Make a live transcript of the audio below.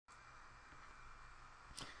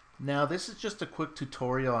Now, this is just a quick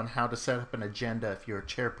tutorial on how to set up an agenda if you're a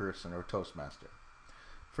chairperson or Toastmaster.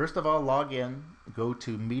 First of all, log in, go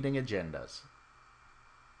to Meeting Agendas.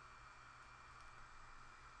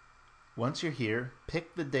 Once you're here,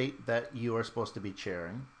 pick the date that you are supposed to be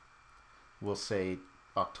chairing. We'll say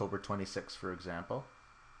October 26th, for example.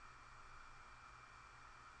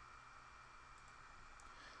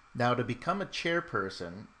 Now, to become a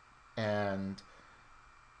chairperson and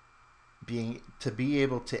to be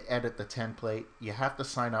able to edit the template, you have to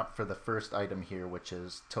sign up for the first item here, which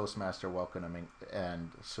is Toastmaster welcome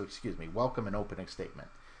and opening statement.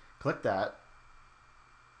 Click that.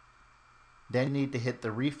 Then you need to hit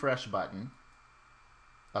the refresh button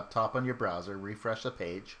up top on your browser, refresh the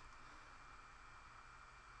page.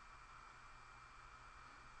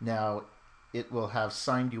 Now it will have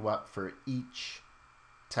signed you up for each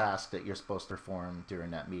task that you're supposed to perform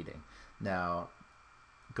during that meeting. Now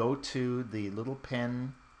go to the little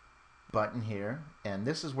pen button here, and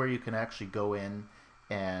this is where you can actually go in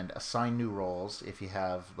and assign new roles. If you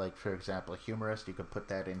have, like, for example, a humorist, you can put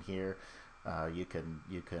that in here. You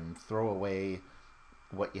can throw away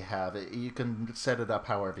what you have. You can set it up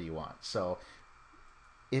however you want. So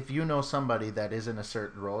if you know somebody that is in a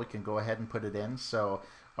certain role, you can go ahead and put it in. So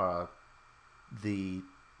the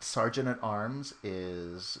Sergeant at Arms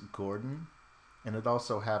is Gordon, and it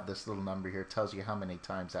also have this little number here, tells you how many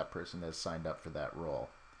times that person has signed up for that role.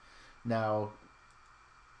 Now,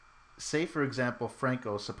 say for example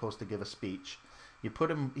Franco is supposed to give a speech. You put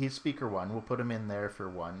him, he's speaker 1, we'll put him in there for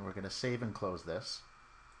 1. We're going to save and close this.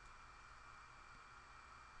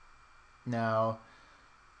 Now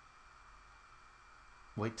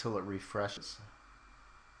wait till it refreshes.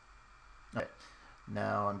 Okay.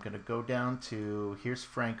 Now I'm going to go down to, here's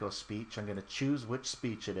Franco's speech. I'm going to choose which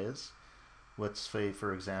speech it is. Let's say,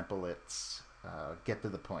 for example, it's get to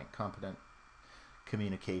the point, competent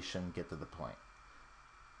communication, get to the point.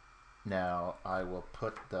 Now I will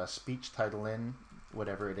put the speech title in,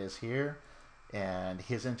 whatever it is here, and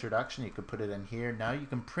his introduction, you can put it in here. Now you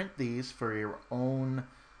can print these for your own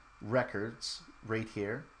records right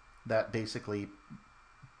here. That basically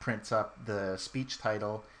prints up the speech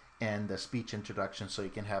title and the speech introduction, so you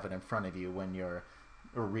can have it in front of you when you're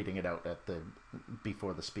reading it out at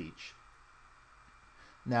before the speech.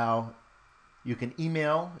 Now you can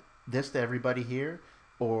email this to everybody here,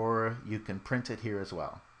 or you can print it here as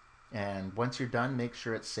well. And once you're done, make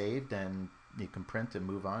sure it's saved, and you can print and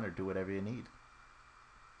move on or do whatever you need.